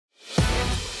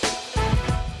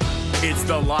It's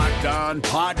the Locked On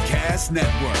Podcast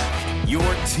Network, your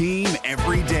team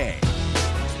every day.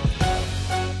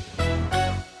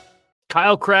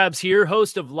 Kyle Krabs here,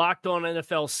 host of Locked On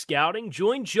NFL Scouting.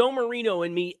 Join Joe Marino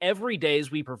and me every day as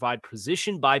we provide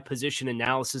position-by-position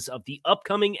analysis of the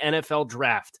upcoming NFL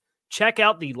Draft. Check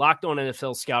out the Locked On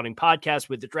NFL Scouting podcast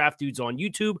with the Draft Dudes on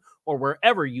YouTube or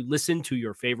wherever you listen to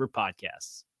your favorite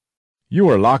podcasts. You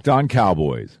are Locked On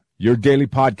Cowboys, your daily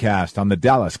podcast on the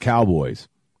Dallas Cowboys.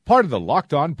 Part of the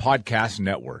Locked On Podcast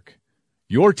Network,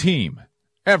 your team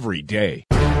every day.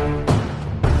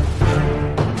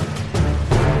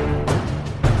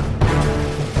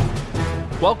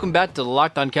 Welcome back to the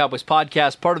Locked On Cowboys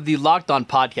podcast, part of the Locked On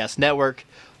Podcast Network.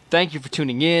 Thank you for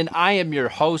tuning in. I am your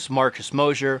host, Marcus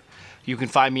Mosier. You can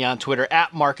find me on Twitter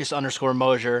at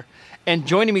Marcus_Mosier. And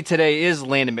joining me today is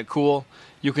Landon McCool.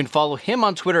 You can follow him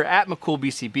on Twitter at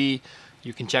McCoolBCB.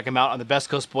 You can check him out on the Best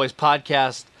Coast Boys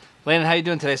podcast. Landon, how you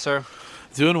doing today, sir?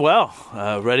 Doing well.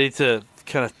 Ready to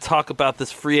kind of talk about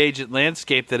this free agent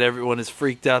landscape that everyone is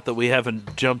freaked out that we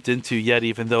haven't jumped into yet,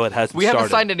 even though it hasn't started. We haven't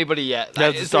signed anybody yet.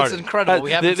 It's incredible.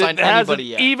 We haven't signed anybody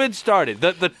yet. It hasn't even started.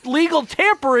 The legal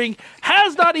tampering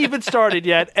has not even started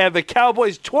yet, and the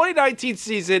Cowboys' 2019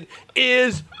 season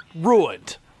is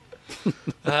ruined.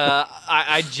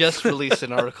 I just released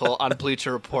an article on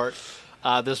Bleacher Report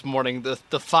this morning.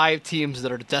 The 5 teams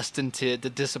that are destined to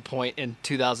disappoint in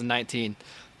 2019.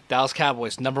 Dallas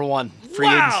Cowboys, number 1, free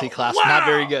agency class. Not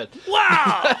very good.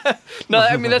 Wow. No,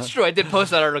 I mean, that's true. I did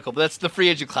post that article, but that's the free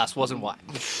agent class wasn't why.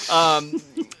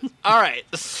 All right,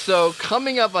 so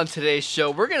coming up on today's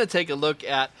show, we're going to take a look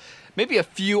at maybe a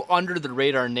few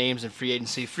under-the-radar names in free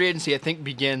agency. Free agency, I think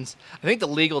the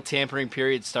legal tampering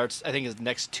period starts, I think, is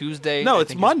next Tuesday. No,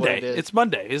 it's Monday. It's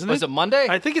Monday, isn't it? Is it Monday?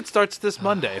 I think it starts this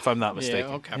Monday, if I'm not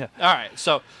mistaken. Yeah, okay. Yeah. All right,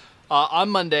 so on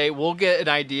Monday, we'll get an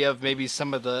idea of maybe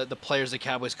some of the players the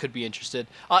Cowboys could be interested.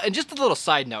 And just a little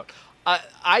side note,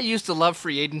 I used to love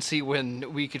free agency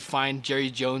when we could find Jerry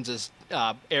Jones's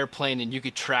airplane and you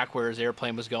could track where his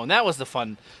airplane was going. That was the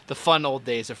fun old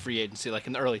days of free agency, like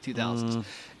in the early 2000s.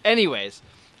 Anyways,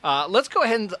 let's go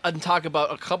ahead and talk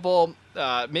about a couple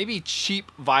maybe cheap,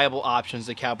 viable options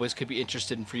the Cowboys could be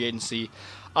interested in free agency.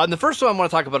 And the first one I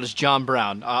want to talk about is John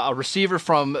Brown, a receiver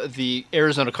from the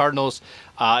Arizona Cardinals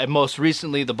and most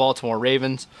recently the Baltimore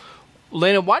Ravens.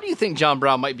 Landon, why do you think John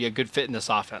Brown might be a good fit in this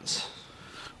offense?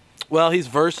 Well, he's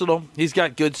versatile. He's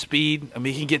got good speed. I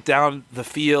mean, he can get down the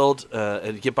field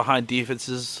and get behind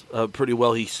defenses pretty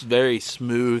well. He's very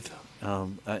smooth.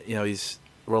 He's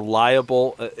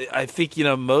reliable. I think,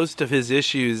 most of his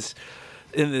issues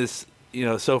in this,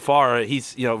 so far,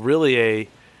 he's, really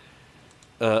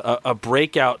a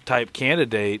breakout type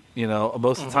candidate,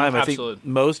 most of the time. Absolutely. I think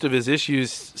most of his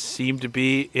issues seem to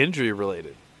be injury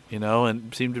related,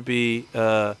 and seem to be,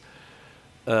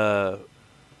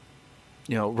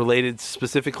 related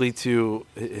specifically to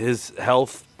his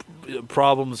health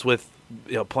problems with,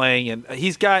 playing. And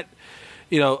he's got,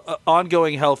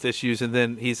 ongoing health issues. And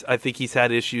then I think he's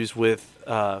had issues with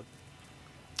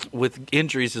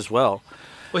injuries as well.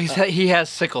 Well, he has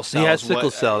sickle cell. He has sickle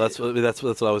cell. That's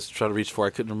what I was trying to reach for.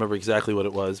 I couldn't remember exactly what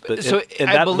it was, but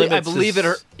I believe it.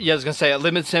 I was going to say it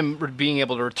limits him being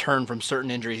able to return from certain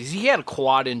injuries. He had a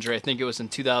quad injury. I think it was in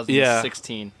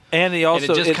 2016. Yeah. And he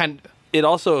also it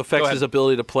also affects his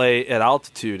ability to play at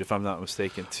altitude, if I'm not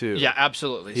mistaken, too. Yeah,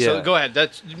 absolutely. Yeah. So go ahead.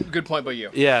 That's a good point by you.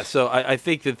 Yeah. So I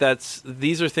think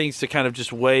these are things to kind of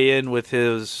just weigh in with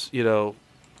his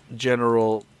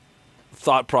general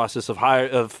thought process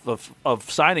of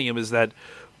signing him, is that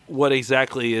what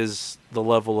exactly is the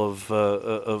level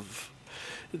of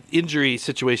injury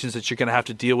situations that you're going to have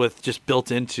to deal with just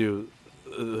built into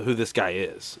who this guy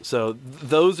is. So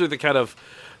those are the kind of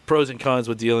pros and cons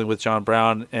with dealing with John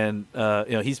Brown. And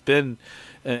he's been,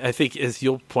 I think, as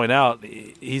you'll point out,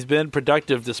 he's been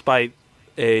productive despite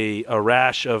a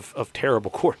rash of terrible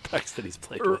quarterbacks that he's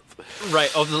played with.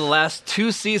 Right. Over the last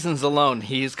 2 seasons alone,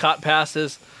 he's caught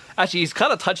passes. Actually, he's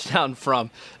caught a touchdown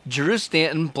from Drew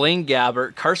Stanton, Blaine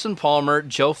Gabbert, Carson Palmer,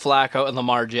 Joe Flacco, and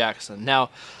Lamar Jackson. Now,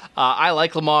 I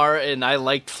like Lamar and I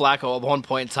liked Flacco at one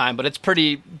point in time, but it's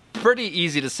pretty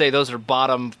easy to say those are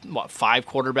bottom 5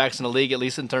 quarterbacks in the league, at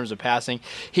least in terms of passing.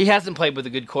 He hasn't played with a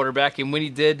good quarterback, and when he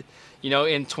did,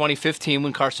 in 2015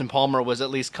 when Carson Palmer was at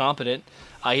least competent,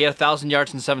 he had 1,000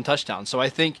 yards and 7 touchdowns. So I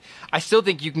still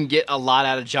think you can get a lot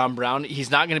out of John Brown. He's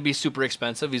not going to be super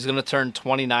expensive. He's going to turn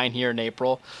 29 here in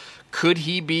April. Could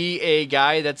he be a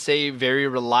guy that's a very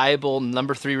reliable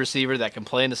number 3 receiver that can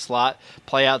play in the slot,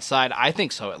 play outside? I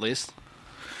think so, at least.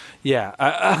 Yeah,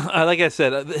 I like I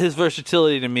said, his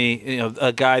versatility to me,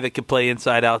 a guy that could play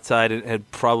inside, outside, and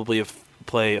probably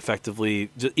play effectively,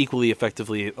 equally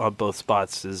effectively on both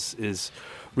spots is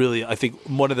really, I think,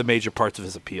 one of the major parts of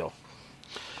his appeal.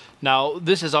 Now,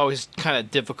 this is always kind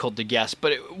of difficult to guess,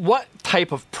 but what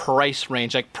type of price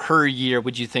range, like per year,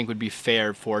 would you think would be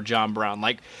fair for John Brown?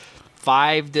 Like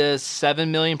 $5 to $7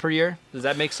 million per year? Does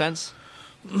that make sense?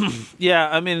 Yeah,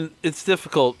 I mean, it's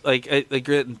difficult. Like, I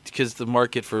agree, because the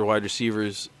market for wide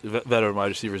receivers, veteran wide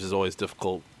receivers, is always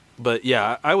difficult. But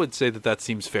yeah, I would say that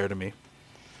seems fair to me.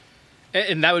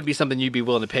 And that would be something you'd be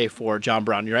willing to pay for John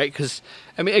Brown, right? Because,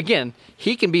 I mean, again,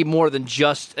 he can be more than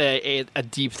just a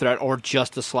deep threat or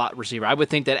just a slot receiver. I would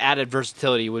think that added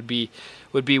versatility would be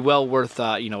well worth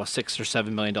a $6 or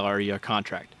 $7 million a year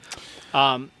contract.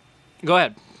 Go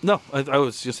ahead. No, I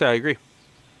was just saying I agree.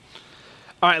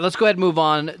 All right, let's go ahead and move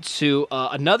on to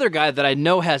another guy that I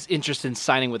know has interest in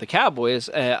signing with the Cowboys,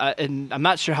 and I'm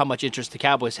not sure how much interest the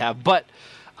Cowboys have, but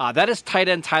that is tight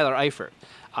end Tyler Eifert.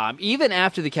 Even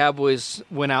after the Cowboys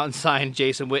went out and signed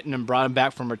Jason Witten and brought him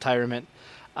back from retirement,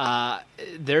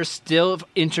 there's still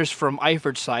interest from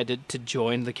Eifert's side to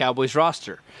join the Cowboys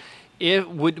roster.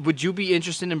 Would you be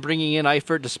interested in bringing in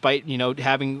Eifert despite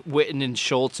having Witten and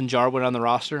Schultz and Jarwin on the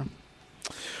roster?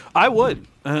 I would.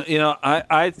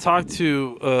 I talked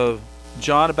to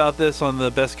John about this on the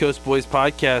Best Coast Boys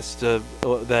podcast,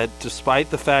 that despite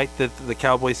the fact that the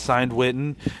Cowboys signed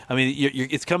Witten, I mean,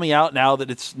 it's coming out now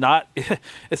that it's not even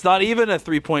a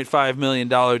 $3.5 million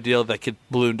deal that could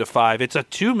balloon to $5 million. It's a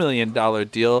 $2 million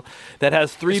deal that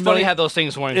has $3 million. It's funny how those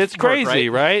things work. It's crazy,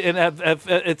 right? And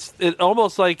it's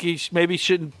almost like he maybe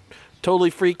shouldn't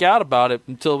totally freak out about it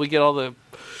until we get all the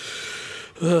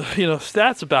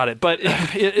stats about it, but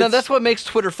no, that's what makes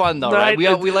Twitter fun, though, right?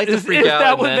 We like to freak out. Is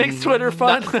that what makes Twitter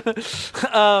fun?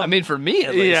 I mean, for me,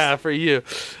 at least. Yeah, for you.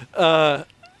 It's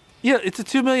a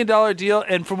 $2 million deal,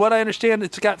 and from what I understand,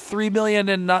 it's got $3 million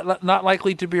and not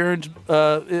likely to be earned.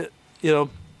 What do you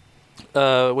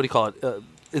call it?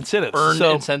 Incentives. Earned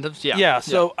incentives. Yeah. Yeah.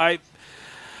 So I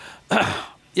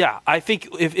think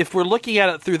if we're looking at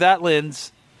it through that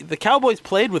lens, the Cowboys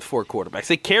played with 4 quarterbacks.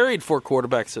 They carried 4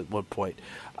 quarterbacks at one point.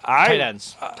 Tight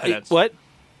ends. What?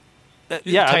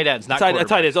 Tight ends, not quarterbacks.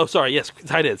 Tight ends. Oh, sorry. Yes,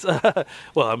 tight ends.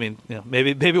 Well, I mean,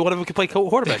 maybe one of them could play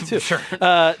quarterback too. Sure.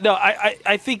 No,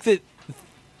 I think that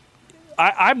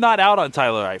I'm not out on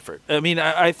Tyler Eifert. I mean,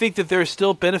 I think that there are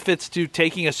still benefits to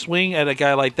taking a swing at a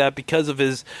guy like that because of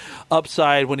his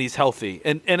upside when he's healthy.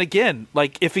 And again,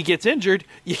 like if he gets injured,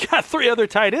 you got 3 other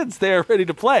tight ends there ready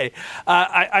to play.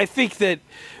 I think that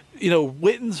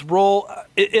Witten's role.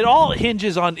 It all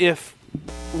hinges on if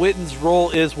Witten's role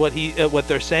is what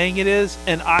they're saying it is,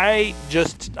 and I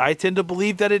tend to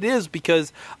believe that it is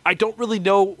because I don't really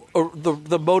know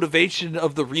the motivation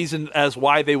of the reason as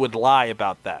why they would lie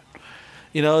about that.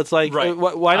 It's like, right.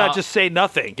 Why not just say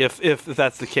nothing if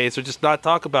that's the case, or just not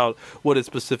talk about what his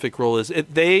specific role is?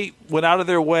 They went out of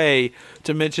their way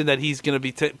to mention that he's going to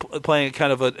be playing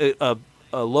kind of a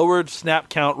lowered snap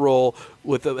count role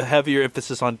with a heavier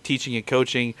emphasis on teaching and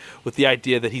coaching, with the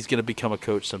idea that he's going to become a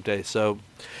coach someday. So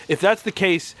if that's the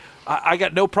case, I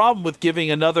got no problem with giving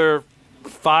another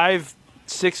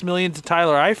 $5-6 million to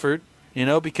Tyler Eifert.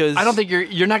 Because I don't think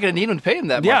you're not going to need him to pay him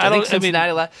that much. Yeah, I think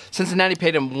Cincinnati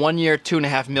paid him 1 year,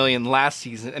 $2.5 million last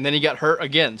season, and then he got hurt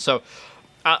again. So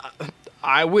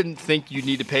I wouldn't think you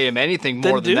need to pay him anything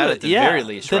more than that at the very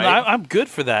least. Then right? I'm good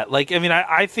for that. Like, I mean,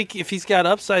 I think if he's got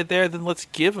upside there, then let's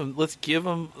get him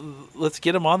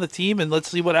on the team and let's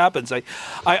see what happens.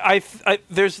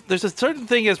 There's a certain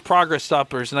thing as progress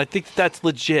stoppers, and I think that's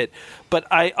legit. But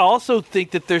I also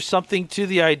think that there's something to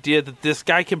the idea that this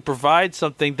guy can provide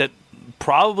something that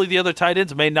probably the other tight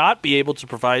ends may not be able to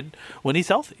provide when he's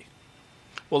healthy.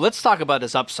 Well, let's talk about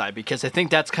his upside, because I think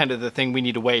that's kind of the thing we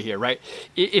need to weigh here, right?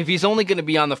 If he's only going to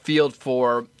be on the field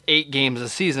for 8 games a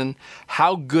season,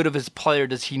 how good of a player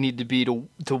does he need to be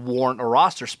to warrant a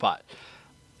roster spot?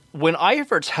 When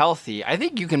Eifert's healthy, I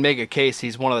think you can make a case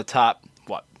he's one of the top,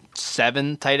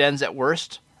 7 tight ends at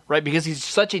worst, right? Because he's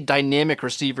such a dynamic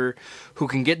receiver who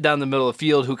can get down the middle of the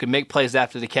field, who can make plays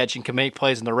after the catch, and can make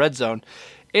plays in the red zone.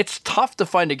 It's tough to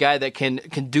find a guy that can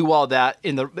do all that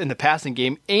in the passing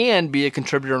game and be a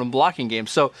contributor in the blocking game.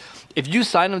 So if you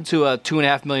sign him to a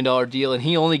 $2.5 million deal and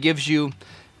he only gives you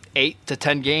 8 to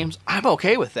 10 games, I'm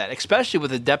okay with that, especially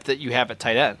with the depth that you have at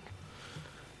tight end.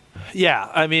 Yeah,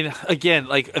 I mean, again,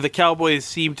 like the Cowboys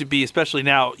seem to be, especially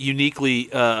now, uniquely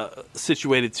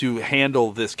situated to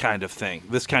handle this kind of thing,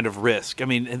 this kind of risk. I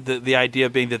mean, the idea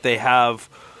being that they have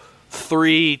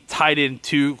 3 tight end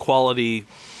 2 quality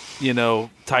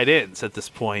tight ends at this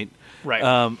point. Right.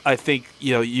 I think,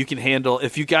 you can handle,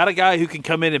 if you got a guy who can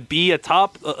come in and be a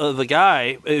top of the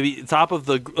guy, top of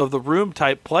the room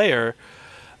type player,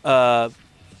 and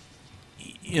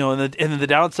the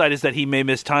downside is that he may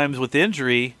miss times with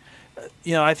injury.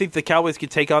 I think the Cowboys can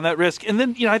take on that risk. And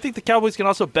then, I think the Cowboys can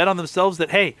also bet on themselves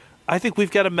that, hey, I think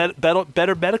we've got a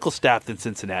better medical staff than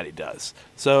Cincinnati does.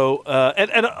 So,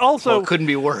 and also... Well, it couldn't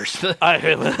be worse. And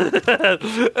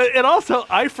also,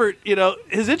 Eifert,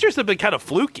 his injuries have been kind of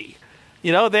fluky.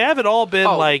 They haven't all been,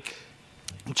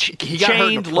 he got hurt in a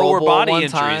chained Pro lower Bowl body one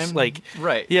injuries. time.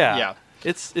 Right. Yeah.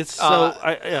 It's so...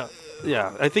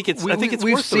 I think it's worth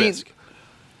the risk.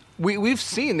 We've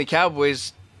seen the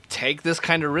Cowboys take this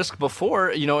kind of risk before,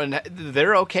 and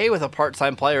they're okay with a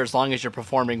part-time player as long as you're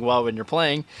performing well when you're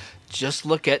playing. Just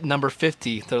look at number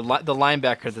 50, the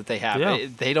linebacker that they have. Yeah.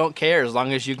 They don't care as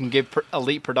long as you can give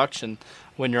elite production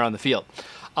when you're on the field.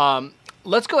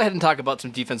 Let's go ahead and talk about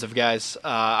some defensive guys.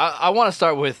 I want to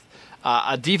start with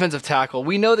a defensive tackle.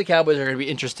 We know the Cowboys are going to be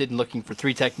interested in looking for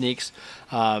three techniques.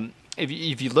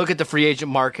 If you look at the free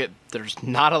agent market, there's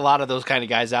not a lot of those kind of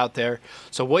guys out there.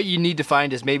 So what you need to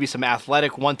find is maybe some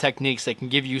athletic one techniques that can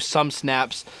give you some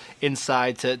snaps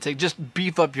inside to just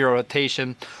beef up your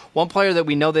rotation. One player that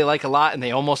we know they like a lot and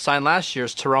they almost signed last year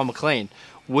is Terrell McClain.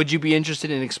 Would you be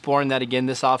interested in exploring that again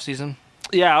this offseason?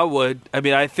 Yeah, I would. I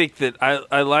mean, I think that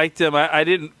I liked him.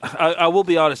 I will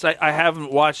be honest, I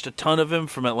haven't watched a ton of him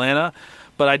from Atlanta.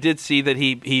 But I did see that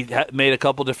he made a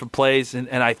couple different plays, and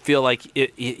I feel like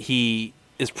he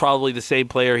is probably the same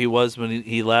player he was when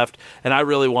he left, and I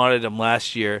really wanted him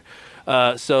last year.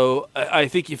 So I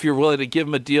think if you're willing to give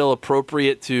him a deal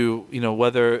appropriate to,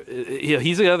 whether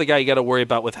he's the other guy you got to worry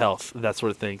about with health, that sort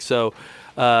of thing. So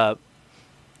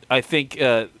I think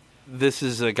this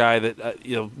is a guy that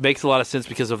makes a lot of sense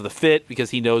because of the fit,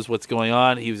 because he knows what's going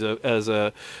on. He was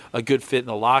a good fit in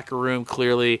the locker room,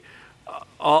 clearly.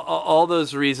 All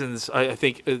those reasons, I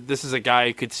think this is a guy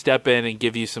who could step in and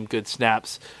give you some good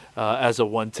snaps as a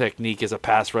one technique, as a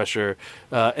pass rusher,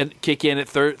 and kick in at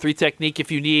three technique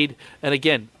if you need. And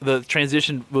again, the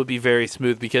transition will be very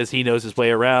smooth because he knows his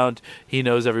way around. He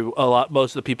knows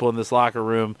most of the people in this locker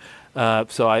room.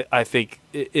 So I think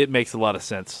it makes a lot of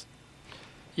sense.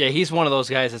 Yeah, he's one of those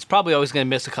guys that's probably always going to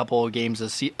miss a couple of games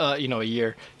a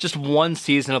year. Just one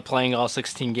season of playing all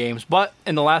 16 games. But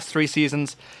in the last 3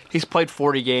 seasons, he's played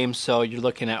 40 games, so you're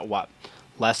looking at,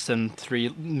 less than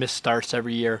 3 missed starts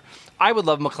every year. I would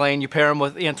love McClain. You pair him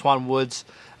with Antoine Woods.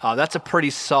 That's a pretty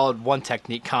solid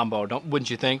one-technique combo, wouldn't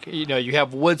you think? You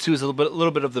have Woods, who's a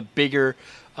little bit of the bigger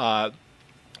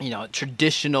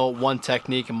traditional one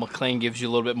technique, and McClain gives you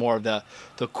a little bit more of the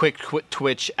quick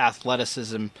twitch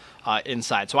athleticism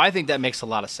inside. So I think that makes a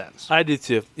lot of sense. I do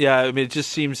too. Yeah, I mean, it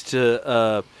just seems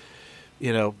to,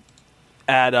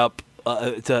 add up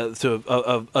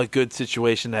to a good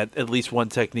situation at least one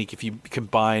technique. If you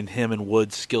combine him and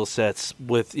Wood's skill sets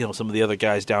with some of the other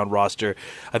guys down roster,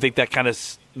 I think that kind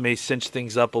of may cinch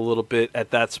things up a little bit at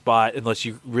that spot, unless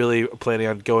you really are planning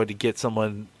on going to get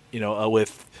someone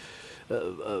with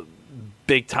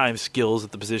big time skills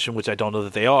at the position, which I don't know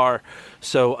that they are.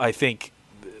 So I think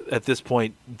at this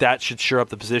point that should shore up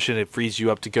the position. It frees you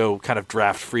up to go kind of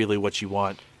draft freely what you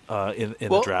want in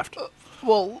the draft.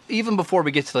 Well, even before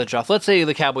we get to the draft, let's say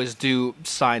the Cowboys do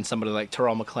sign somebody like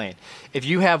Terrell McClain. If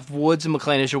you have Woods and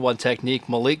McClain as your one technique,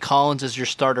 Malik Collins is your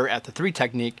starter at the 3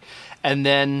 technique, and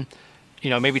then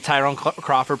maybe Tyrone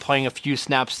Crawford playing a few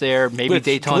snaps there, maybe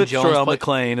Dayton Jones. Terrell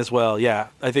McClain as well, yeah.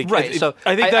 I think right.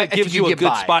 I think that gives you a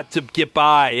good spot to get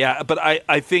by, yeah. But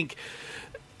I think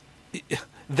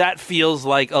that feels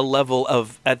like a level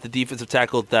at the defensive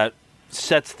tackle that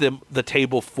sets the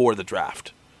table for the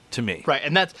draft. To me, right,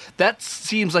 and that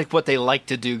seems like what they like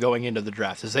to do going into the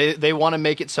draft. Is they want to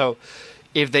make it so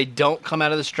if they don't come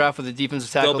out of this draft with a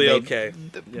defensive tackle, they'll be okay.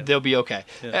 They'll be okay.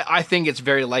 Yeah. I think it's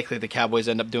very likely the Cowboys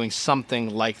end up doing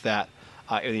something like that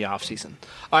in the offseason.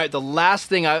 All right, the last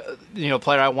thing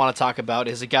player I want to talk about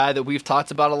is a guy that we've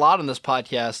talked about a lot on this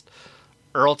podcast,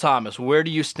 Earl Thomas. Where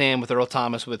do you stand with Earl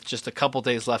Thomas with just a couple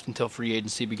days left until free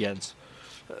agency begins?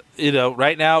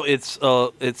 Right now it's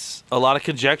a lot of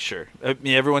conjecture. I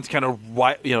mean, everyone's kind of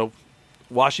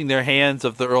washing their hands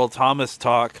of the Earl Thomas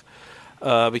talk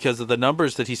because of the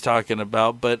numbers that he's talking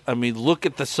about. But I mean, look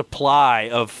at the supply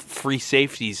of free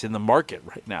safeties in the market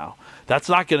right now. That's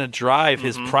not going to drive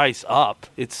his price up.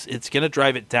 It's going to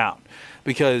drive it down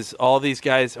because all these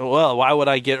guys. Well, why would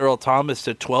I get Earl Thomas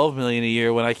at $12 million a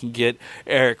year when I can get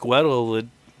Eric Weddle at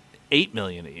 $8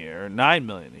 million a year or $9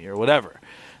 million a year, whatever?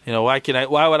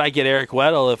 Why would I get Eric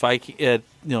Weddle if I at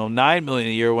 $9 million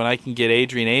a year when I can get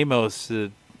Adrian Amos at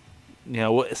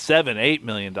 $7-8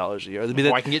 million a year? I mean,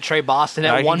 I can get Trey Boston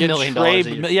at $1 million a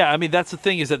year. Yeah, I mean that's the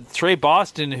thing is that Trey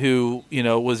Boston, who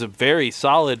was a very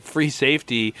solid free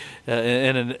safety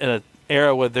and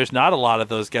era where there's not a lot of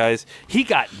those guys. He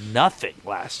got nothing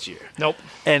last year. Nope.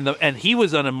 And he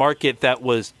was on a market that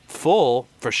was full,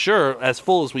 for sure, as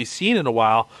full as we've seen in a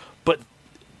while. But,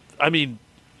 I mean,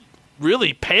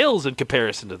 really pales in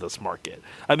comparison to this market.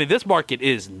 I mean, this market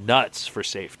is nuts for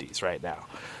safeties right now.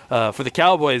 For the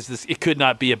Cowboys, it could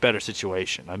not be a better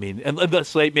situation. I mean,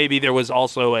 unless maybe there was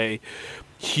also a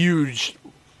huge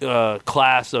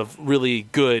class of really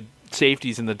good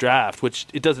safeties in the draft, which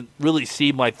it doesn't really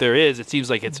seem like there is. It seems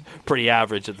like it's pretty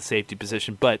average at the safety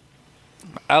position. But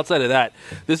outside of that,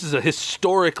 this is a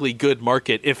historically good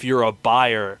market if you're a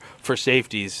buyer for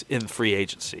safeties in free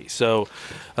agency. So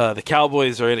the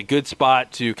Cowboys are in a good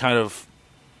spot to kind of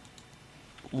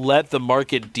let the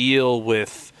market deal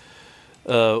with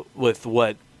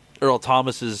what Earl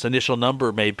Thomas's initial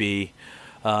number may be,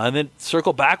 and then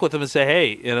circle back with them and say,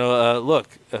 hey, look,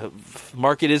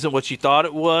 market isn't what you thought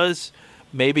it was.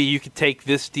 Maybe you could take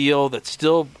this deal that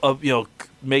still,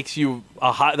 makes you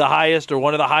the highest or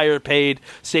one of the higher paid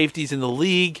safeties in the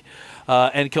league,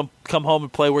 and come home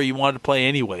and play where you wanted to play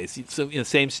anyways. So in the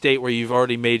same state where you've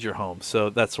already made your home.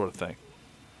 So that sort of thing.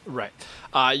 Right.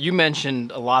 You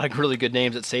mentioned a lot of really good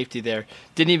names at safety there.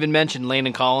 Didn't even mention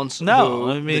Landon Collins. No,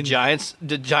 who I mean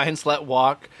the Giants let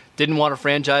walk. Didn't want to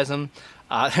franchise him.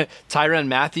 Tyrann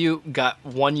Mathieu got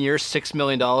 1 year, $6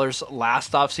 million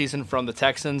last offseason from the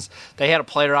Texans. They had a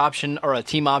player option or a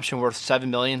team option worth $7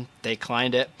 million. They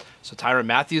declined it. So Tyrann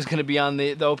Mathieu is going to be on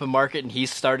the open market, and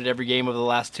he's started every game over the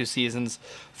last 2 seasons.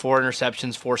 4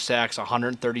 interceptions, 4 sacks,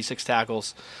 136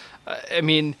 tackles. I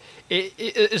mean,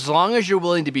 as long as you're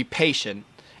willing to be patient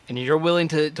and you're willing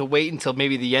to wait until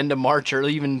maybe the end of March or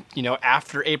even,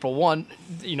 after April 1,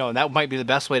 and that might be the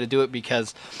best way to do it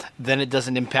because then it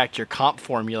doesn't impact your comp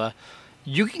formula.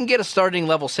 You can get a starting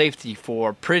level safety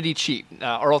for pretty cheap.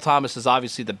 Earl Thomas is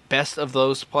obviously the best of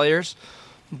those players,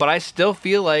 but I still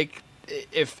feel like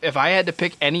if I had to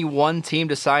pick any one team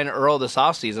to sign Earl this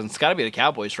offseason, it's got to be the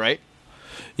Cowboys, right?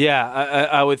 Yeah,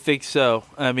 I would think so.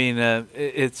 I mean,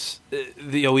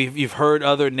 you've heard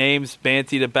other names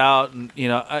bantied about, and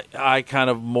I kind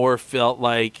of more felt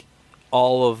like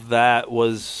all of that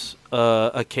was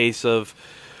a case of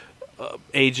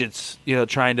agents,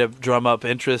 trying to drum up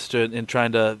interest and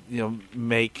trying to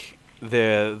make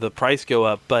the price go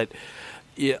up. But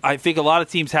I think a lot of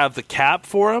teams have the cap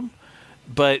for them,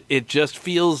 but it just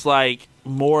feels like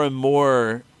more and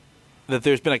more that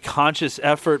there's been a conscious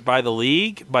effort by the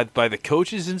league, by the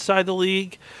coaches inside the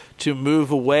league, to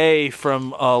move away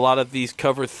from a lot of these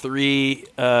cover 3,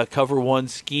 cover 1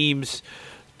 schemes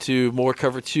to more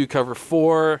cover 2, cover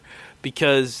 4,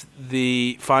 because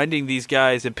finding these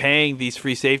guys and paying these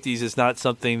free safeties is not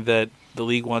something that the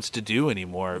league wants to do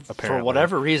anymore, apparently. For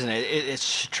whatever reason, it's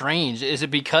strange. Is it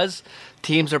because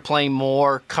teams are playing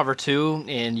more cover 2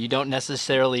 and you don't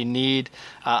necessarily need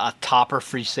a topper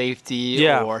free safety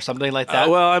or something like that?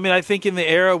 Well, I mean, I think in the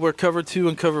era where cover 2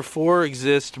 and cover 4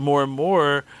 exist more and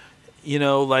more, do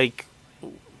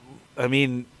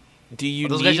you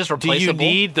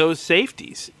need those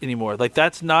safeties anymore? Like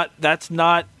that's not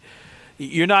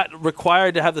you're not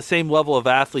required to have the same level of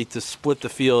athlete to split the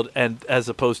field, and as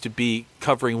opposed to be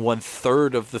covering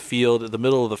 1/3 of the field, the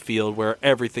middle of the field where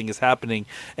everything is happening,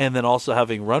 and then also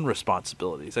having run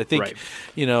responsibilities. I think,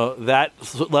 that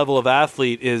level of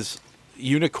athlete is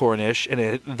unicornish,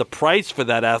 and the price for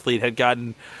that athlete had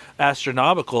gotten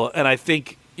astronomical. And I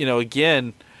think,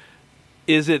 again,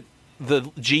 is it the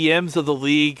GMs of the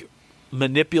league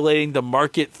manipulating the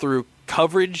market through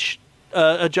coverage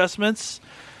adjustments?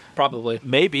 Probably.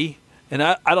 Maybe. And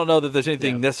I don't know that there's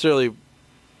anything necessarily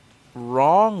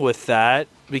wrong with that,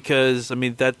 because,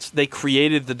 they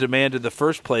created the demand in the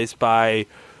first place by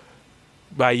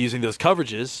using those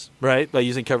coverages, right? By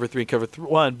using cover 3 and cover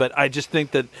 1. But I just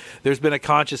think that there's been a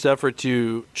conscious effort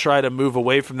to try to move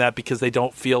away from that because they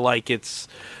don't feel like it's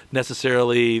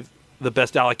necessarily the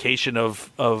best allocation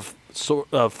of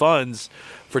funds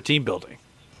for team building.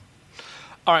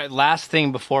 All right, last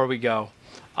thing before we go.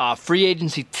 Free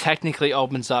agency technically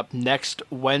opens up next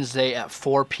Wednesday at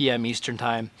 4 p.m. Eastern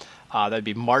Time. That'd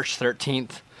be March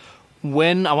 13th.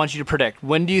 I want you to predict,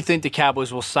 when do you think the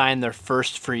Cowboys will sign their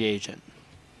first free agent?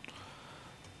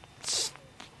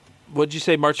 What'd you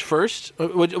say, March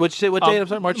 1st? What'd you say, what day? I'm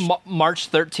sorry, March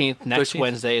 13th, next 13th?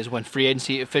 Wednesday, is when free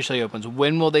agency officially opens.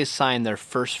 When will they sign their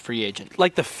first free agent?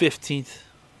 Like the 15th.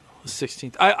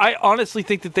 16th. I honestly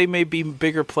think that they may be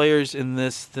bigger players in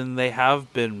this than they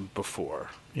have been before.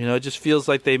 It just feels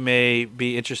like they may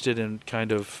be interested in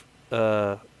kind of,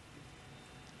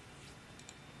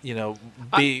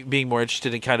 being more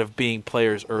interested in kind of being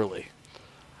players early.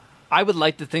 I would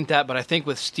like to think that, but I think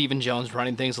with Stephen Jones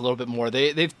running things a little bit more,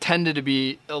 they've tended to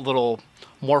be a little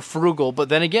more frugal. But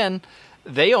then again,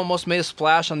 they almost made a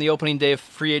splash on the opening day of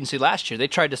free agency last year. They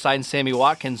tried to sign Sammy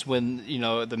Watkins when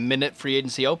the minute free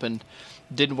agency opened.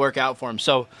 Didn't work out for him.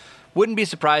 So wouldn't be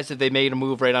surprised if they made a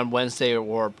move right on Wednesday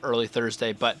or early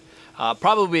Thursday, but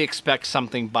probably expect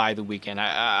something by the weekend.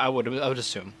 I would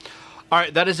assume. All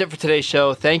right, that is it for today's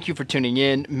show. Thank you for tuning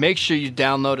in. Make sure you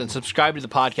download and subscribe to the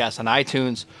podcast on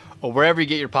iTunes or wherever you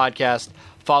get your podcast.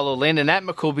 Follow Landon at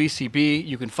McCoolBCB.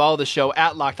 You can follow the show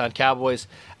at Locked On Cowboys,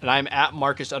 and I'm at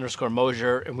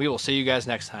Marcus_Mosier, and we will see you guys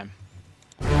next time.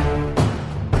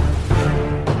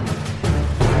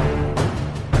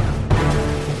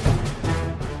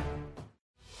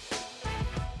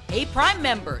 Hey, Prime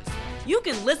members, you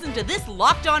can listen to this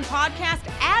Locked On podcast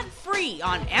ad-free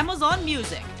on Amazon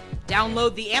Music.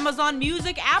 Download the Amazon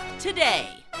Music app today.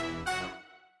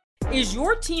 Is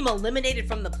your team eliminated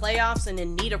from the playoffs and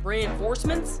in need of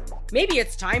reinforcements? Maybe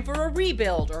it's time for a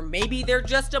rebuild, or maybe they're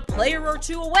just a player or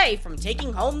two away from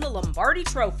taking home the Lombardi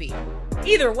Trophy.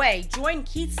 Either way, join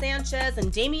Keith Sanchez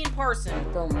and Damian Parson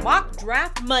for Mock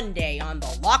Draft Monday on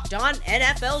the Locked On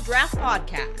NFL Draft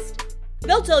Podcast.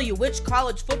 They'll tell you which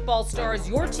college football stars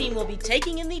your team will be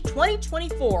taking in the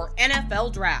 2024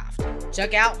 NFL Draft.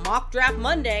 Check out Mock Draft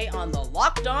Monday on the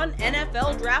Locked On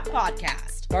NFL Draft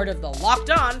Podcast, part of the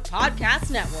Locked On Podcast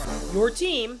Network. Your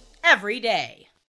team every day.